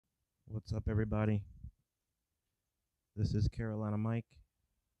What's up, everybody? This is Carolina Mike,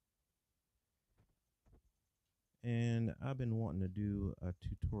 and I've been wanting to do a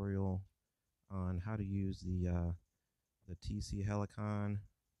tutorial on how to use the TC Helicon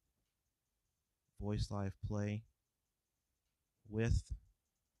VoiceLive Play with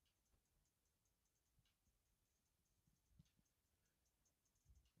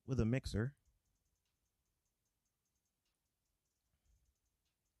a mixer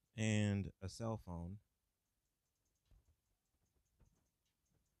and a cell phone,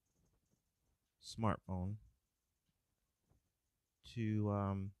 smartphone,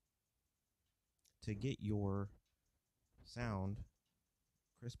 to get your sound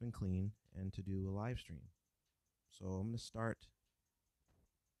crisp and clean and to do a live stream. So I'm going to start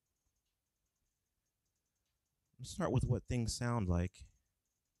with what things sound like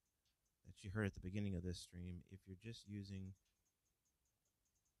that you heard at the beginning of this stream. If you're just using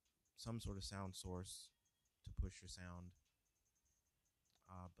some sort of sound source to push your sound,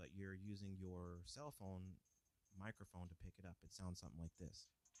 but you're using your cell phone microphone to pick it up, it sounds something like this.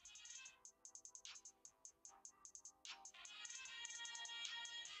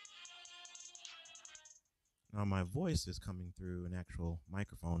 Now my voice is coming through an actual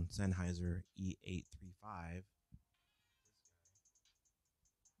microphone, Sennheiser E835.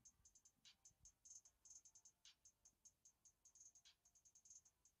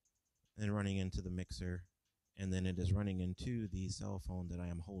 And running into the mixer, and then it is running into the cell phone that I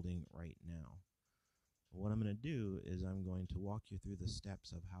am holding right now. What I'm going to do is I'm going to walk you through the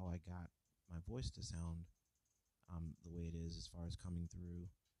steps of how I got my voice to sound the way it is, as far as coming through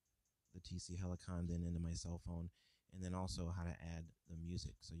the TC Helicon, then into my cell phone, and then also how to add the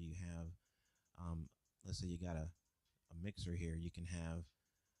music. So you have, let's say you got a mixer here. You can have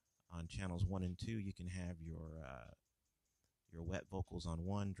on channels 1 and 2, you can have your wet vocals on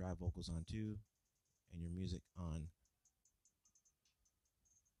 1, dry vocals on 2, and your music on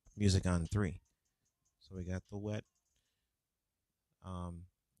 3. So we got the wet,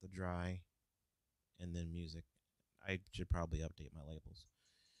 the dry, and then music. I should probably update my labels.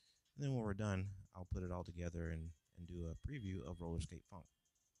 And then when we're done, I'll put it all together and do a preview of Roller Skate Funk.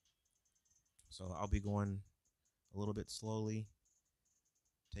 So I'll be going a little bit slowly,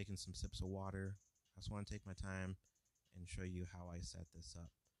 taking some sips of water. I just want to take my time and show you how I set this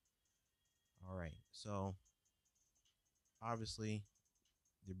up. All right, so obviously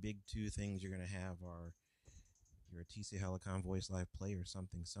the big two things you're going to have are your TC Helicon VoiceLive Play or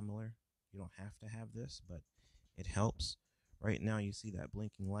something similar. You don't have to have this, but it helps. Right now you see that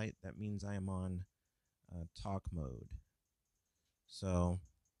blinking light. That means I am on talk mode. So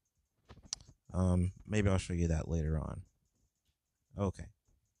maybe I'll show you that later on. Okay.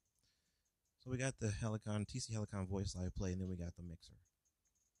 So we got the TC Helicon VoiceLive Play, and then we got the mixer.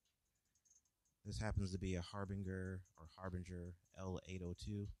 This happens to be a Harbinger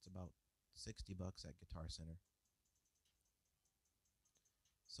L802. It's about $60 at Guitar Center.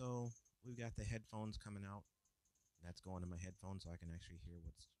 So we've got the headphones coming out. That's going to my headphones, so I can actually hear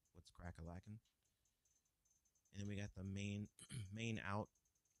what's crack-a-lacking. And then we got the main out.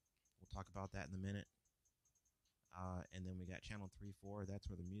 We'll talk about that in a minute. And then we got channel 3, 4. That's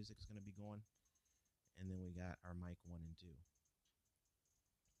where the music's going to be going. And then we got our mic 1 and 2.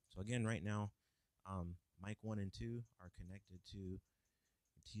 So again, right now, mic 1 and 2 are connected to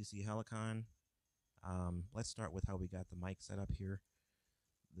TC Helicon. Let's start with how we got the mic set up here.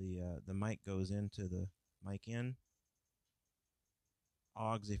 The mic goes into the mic in.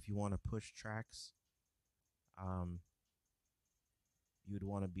 AUX, if you want to push tracks, you'd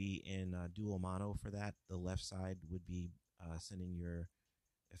want to be in dual mono for that. The left side would be sending your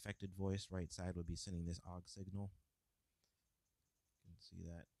affected voice. Right side would be sending this AUX signal. You can see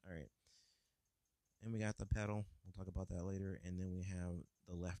that. All right. And we got the pedal. We'll talk about that later. And then we have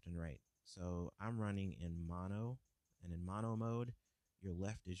the left and right. So I'm running in mono. And in mono mode, your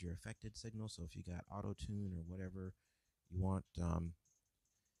left is your affected signal. So if you got auto tune or whatever you want,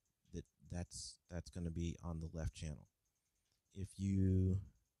 that's going to be on the left channel. If you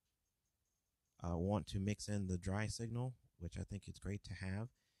want to mix in the dry signal, which I think it's great to have,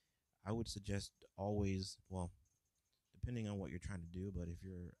 I would suggest always, well, depending on what you're trying to do, but if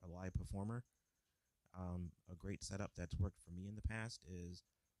you're a live performer, a great setup that's worked for me in the past is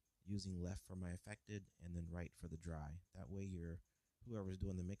using left for my affected and then right for the dry. That way whoever's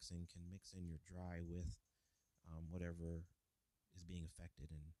doing the mixing can mix in your dry with whatever is being affected,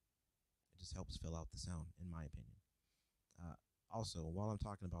 and it just helps fill out the sound, in my opinion. Also, while I'm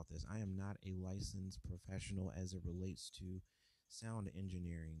talking about this, I am not a licensed professional as it relates to sound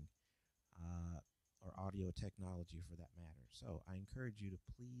engineering or audio technology for that matter. So I encourage you to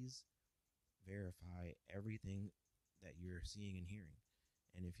please verify everything that you're seeing and hearing.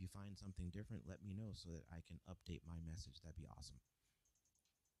 And if you find something different, let me know so that I can update my message. That'd be awesome.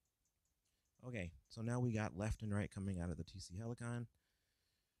 Okay, so now we got left and right coming out of the TC Helicon.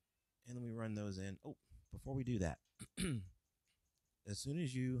 And then we run those in. Oh, before we do that, as soon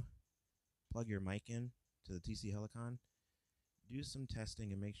as you plug your mic in to the TC Helicon, do some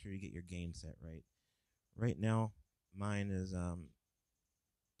testing and make sure you get your gain set right. Right now, mine is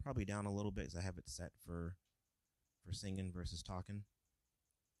probably down a little bit because I have it set for singing versus talking.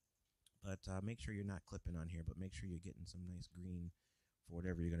 But make sure you're not clipping on here, but make sure you're getting some nice green for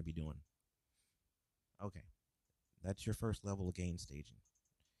whatever you're going to be doing. Okay, that's your first level of gain staging.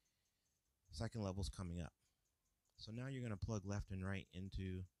 Second level's coming up. So now you're going to plug left and right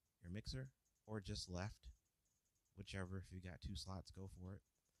into your mixer, or just left, whichever. If you got 2 slots, go for it.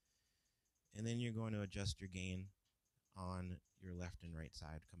 And then you're going to adjust your gain on your left and right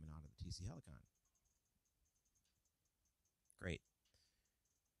side coming out of the TC Helicon. Great.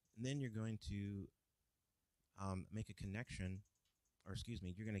 And then you're going to make a connection, or excuse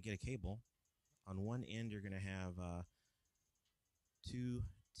me, you're going to get a cable. On one end, you're going to have 2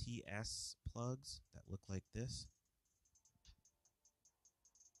 TS plugs that look like this.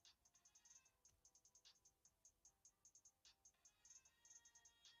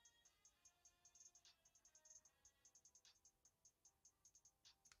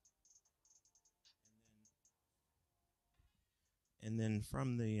 And then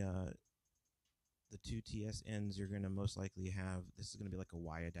from the 2 TS ends, you're going to most likely have, this is going to be like a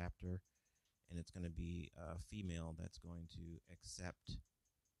Y adapter, and it's going to be a female that's going to accept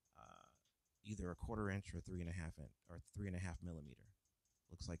either a 1/4 inch or 3.5 inch or 3.5 millimeter.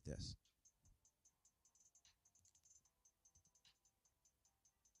 Looks like this.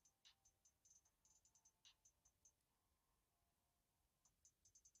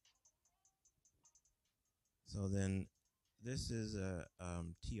 So then this is a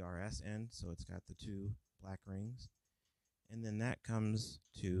TRRS end, so it's got the 2 black rings. And then that comes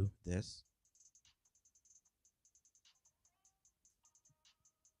to this.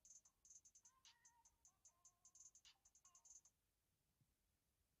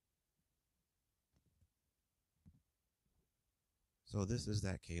 So this is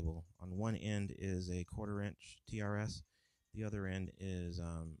that cable. On one end is a 1/4 inch TRS. The other end is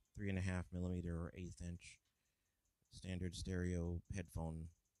 3.5 millimeter or 1/8 inch standard stereo headphone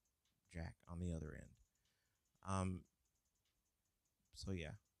jack on the other end. So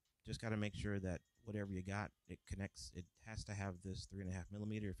yeah, just got to make sure that whatever you got, it connects. It has to have this 3.5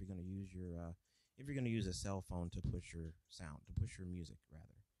 millimeter if you're going to use your if you're going to use a cell phone to push your sound, to push your music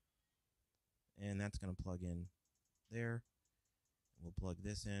rather. And that's going to plug in there. We'll plug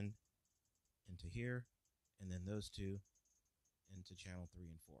this in into here, and then those 2 into channel 3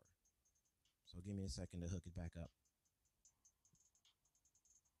 and 4. So give me a second to hook it back up.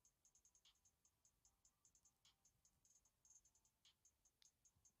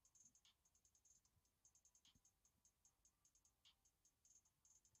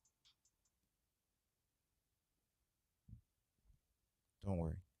 Don't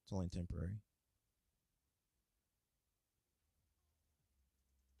worry, it's only temporary.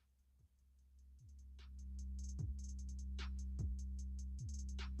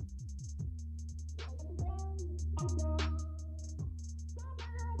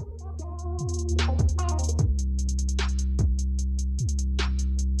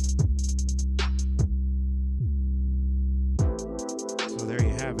 So there you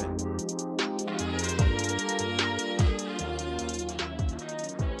have it.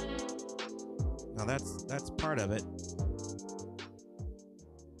 Now that's part of it.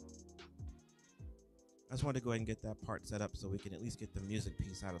 I just wanted to go ahead and get that part set up so we can at least get the music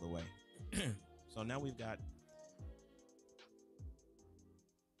piece out of the way. So now we've got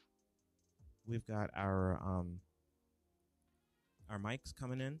our mics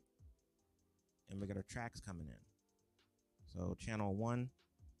coming in, and we got our tracks coming in. So channel 1,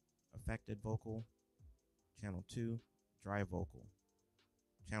 affected vocal. Channel 2, dry vocal.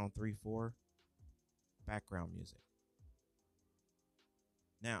 Channel 3, 4, background music.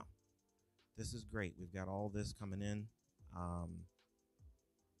 Now, this is great. We've got all this coming in.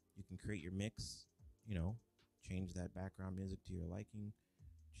 You can create your mix, change that background music to your liking.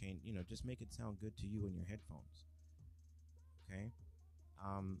 Just make it sound good to you in your headphones. Okay.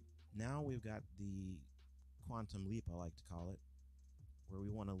 Now we've got the quantum leap, I like to call it, where we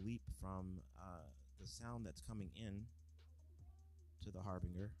want to leap from the sound that's coming in to the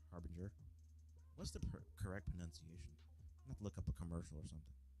Harbinger. What's the correct pronunciation? I have to look up a commercial or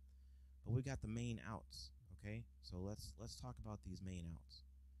something. But we got the main outs. Okay, so let's talk about these main outs.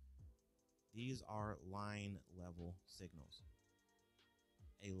 These are line level signals.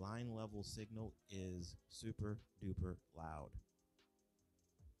 A line level signal is super duper loud.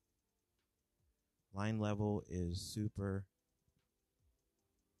 Line level is super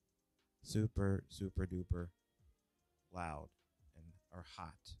duper loud and or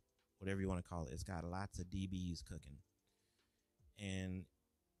hot, whatever you want to call it. It's got lots of dBs cooking. And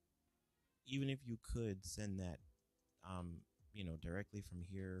even if you could send that directly from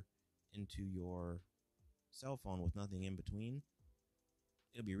here into your cell phone with nothing in between,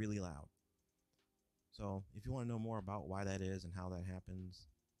 it'll be really loud. So if you want to know more about why that is and how that happens,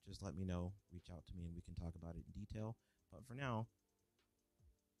 just let me know. Reach out to me and we can talk about it in detail. But for now,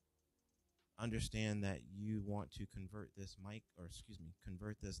 understand that you want to convert this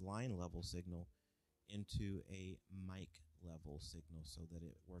line level signal into a mic level signal so that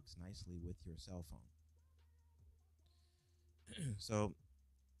it works nicely with your cell phone. So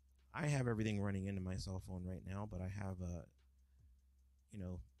I have everything running into my cell phone right now, but I have an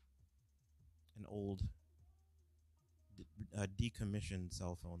old decommissioned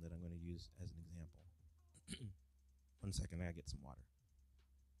cell phone that I'm going to use as an example. 1 second, I gotta get some water.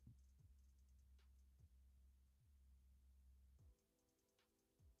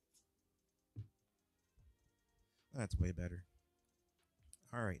 That's way better.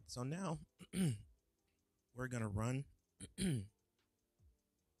 All right, so now we're gonna run.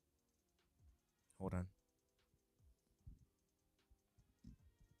 Hold on.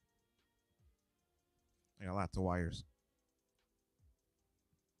 I got lots of wires.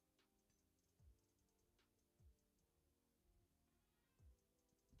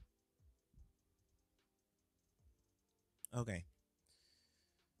 Okay.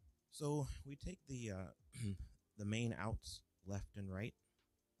 So we take the the main outs left and right,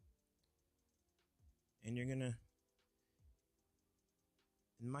 and you're gonna.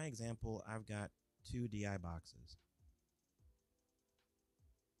 In my example, I've got 2 DI boxes.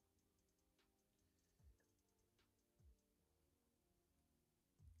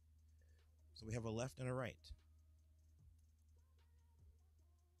 So we have a left and a right.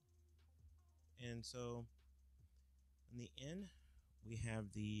 And so in the in, we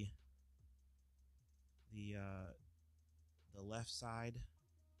have the left side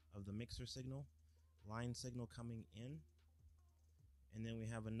of the mixer signal, line signal coming in, and then we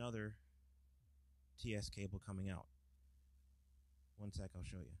have another TS cable coming out. 1 sec, I'll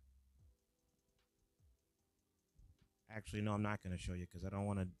show you. Actually, no, I'm not going to show you because I don't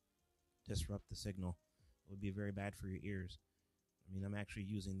want to disrupt the signal. It would be very bad for your ears. I mean, I'm actually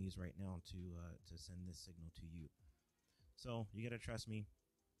using these right now to send this signal to you. So you got to trust me.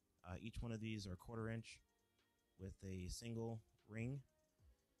 Each one of these are 1/4 inch with a single ring.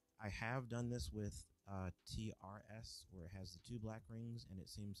 I have done this with TRRS where it has the 2 black rings and it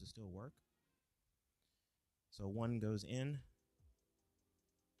seems to still work. So one goes in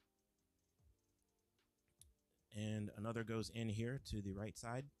and another goes in here to the right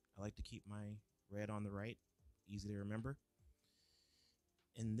side. I like to keep my red on the right, easy to remember.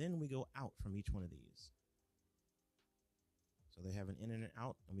 And then we go out from each one of these. So they have an in and an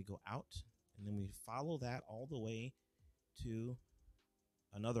out, and we go out, and then we follow that all the way to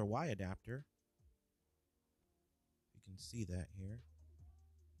another Y adapter. You can see that here.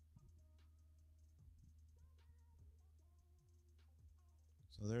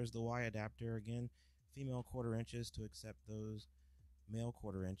 So there's the Y adapter again, female 1/4 inches to accept those male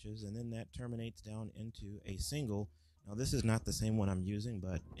 1/4 inches, and then that terminates down into a single. Now this is not the same one I'm using,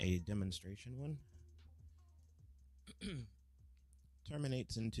 but a demonstration one.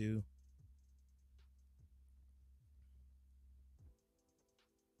 Terminates into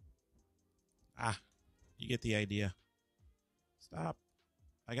you get the idea. Stop.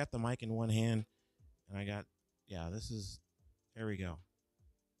 I got the mic in one hand and I got there we go.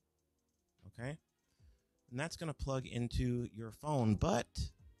 Okay. And that's going to plug into your phone,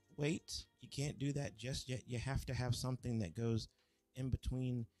 but wait, you can't do that just yet. You have to have something that goes in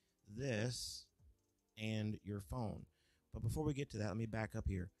between this and your phone. But before we get to that, let me back up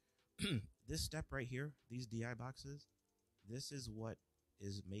here. This step right here, these DI boxes, this is what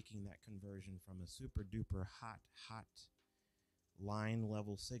is making that conversion from a super duper hot line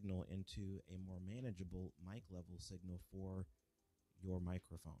level signal into a more manageable mic level signal for your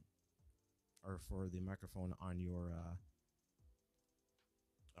microphone, or for the microphone on your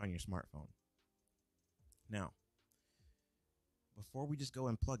smartphone. Now, before we just go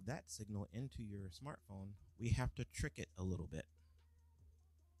and plug that signal into your smartphone, we have to trick it a little bit.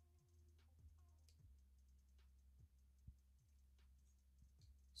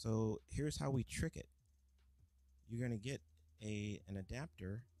 So here's how we trick it. You're going to get an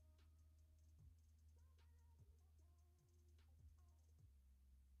adapter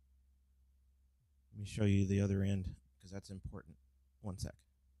me show you the other end because that's important. One sec.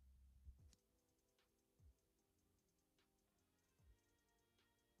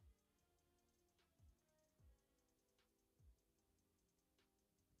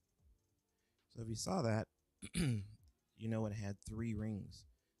 So if you saw that, you know it had 3 rings.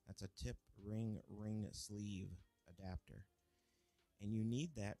 That's a tip, ring, sleeve adapter. And you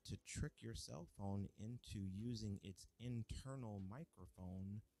need that to trick your cell phone into using its internal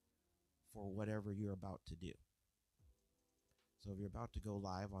microphone for whatever you're about to do. So if you're about to go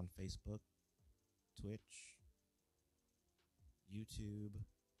live on Facebook, Twitch, YouTube,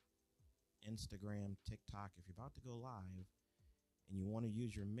 Instagram, TikTok, if you're about to go live and you want to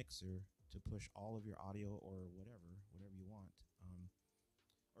use your mixer to push all of your audio or whatever you want,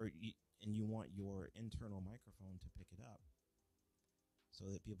 and you want your internal microphone to pick it up so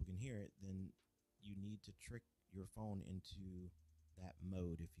that people can hear it, then you need to trick your phone into that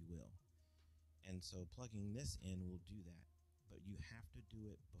mode, if you will. And so plugging this in will do that, but you have to do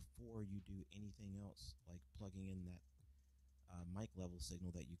it before you do anything else, like plugging in that mic level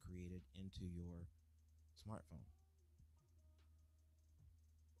signal that you created into your smartphone.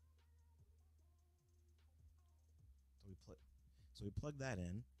 So we plug that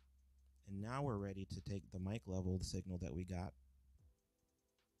in, and now we're ready to take the mic level signal that we got.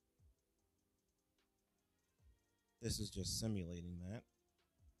 This is just simulating that.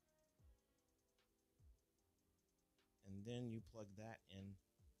 And then you plug that in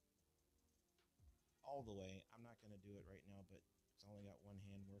all the way. I'm not going to do it right now, but it's only got one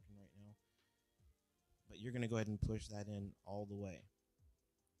hand working right now. But you're going to go ahead and push that in all the way.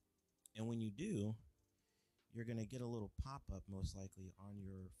 And when you do, you're going to get a little pop-up most likely on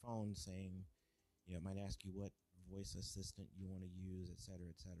your phone saying, it might ask you what voice assistant you want to use, etc.,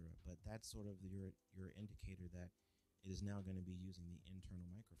 etc. But that's sort of your indicator that it is now going to be using the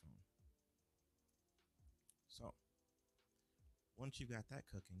internal microphone. So once you've got that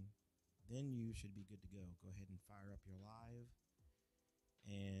cooking, then you should be good to go. Go ahead and fire up your live,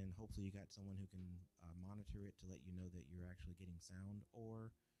 and hopefully you got someone who can monitor it to let you know that you're actually getting sound,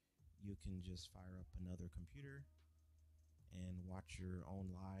 or you can just fire up another computer and watch your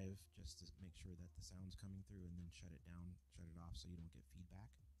own live just to make sure that the sound's coming through, and then shut it down, shut it off so you don't get feedback.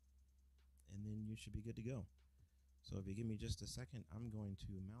 And then you should be good to go. So if you give me just a second, I'm going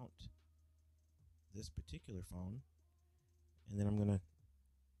to mount this particular phone, and then I'm going to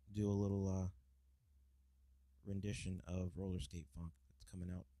do a little rendition of Roller Skate Funk that's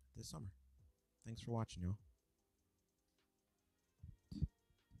coming out this summer. Thanks for watching, y'all.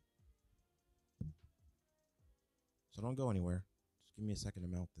 So don't go anywhere. Just give me a second to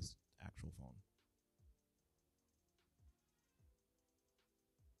mount this actual phone.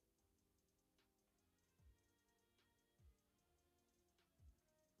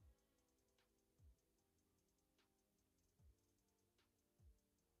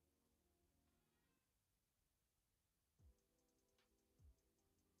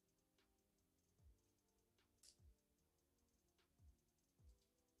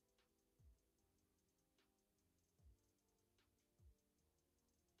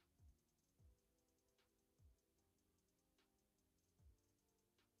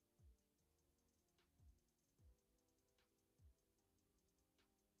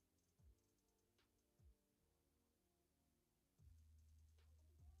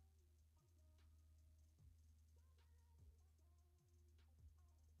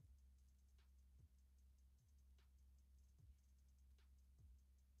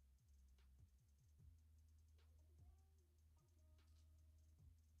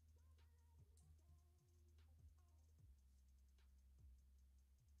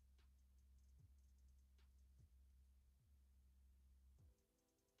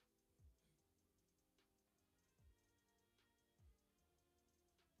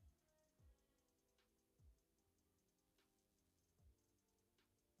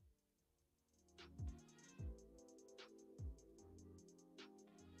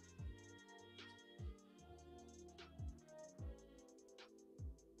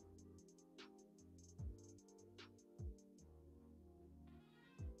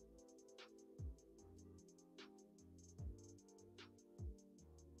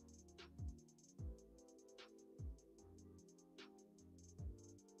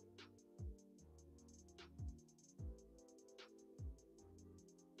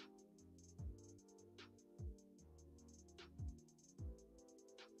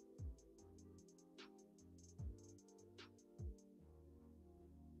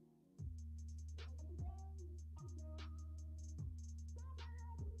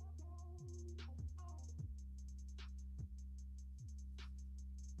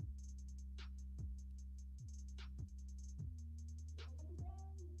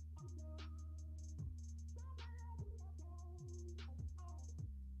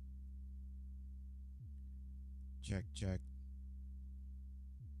 Check, check.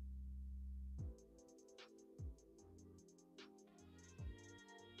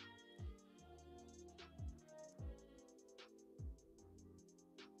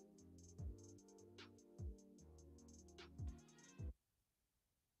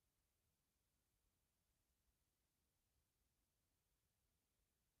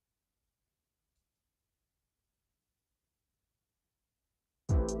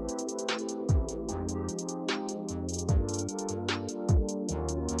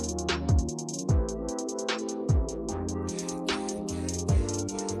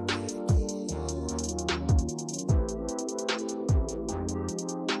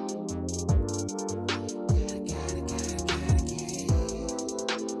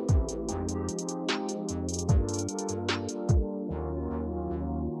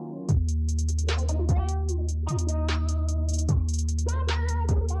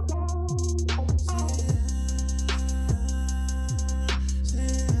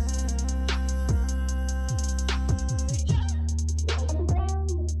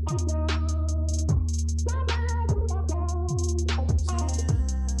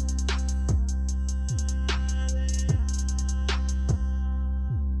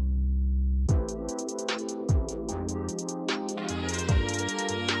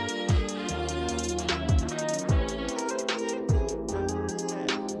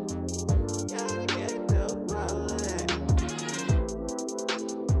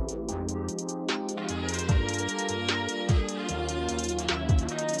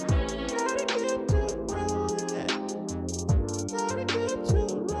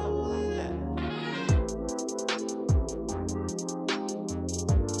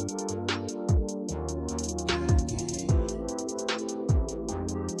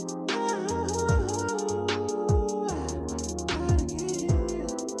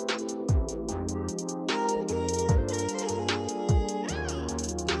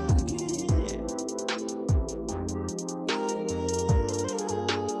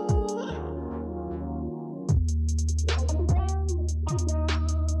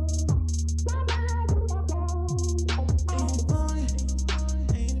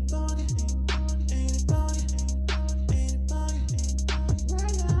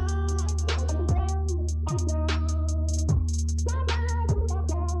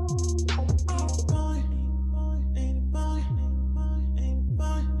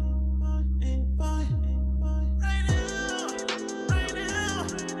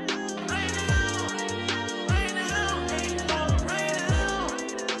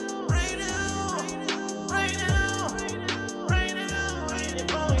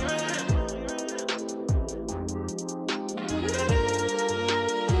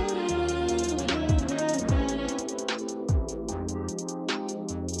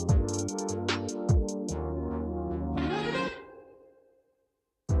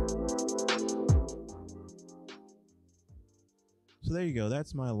 So there you go.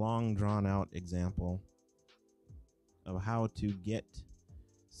 That's my long drawn out example of how to get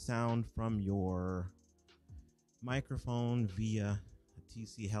sound from your microphone via a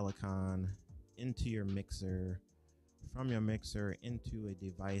TC Helicon into your mixer, from your mixer into a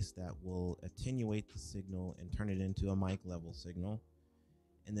device that will attenuate the signal and turn it into a mic level signal,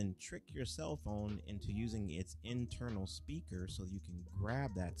 and then trick your cell phone into using its internal speaker so you can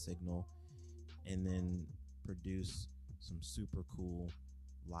grab that signal and then produce some super cool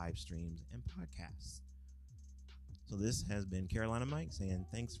live streams and podcasts. So this has been Carolina Mike saying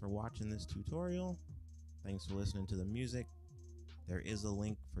thanks for watching this tutorial. Thanks for listening to the music. There is a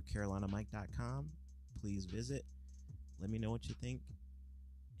link for carolinamike.com. Please visit. Let me know what you think.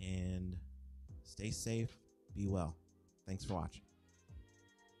 And stay safe. Be well. Thanks for watching.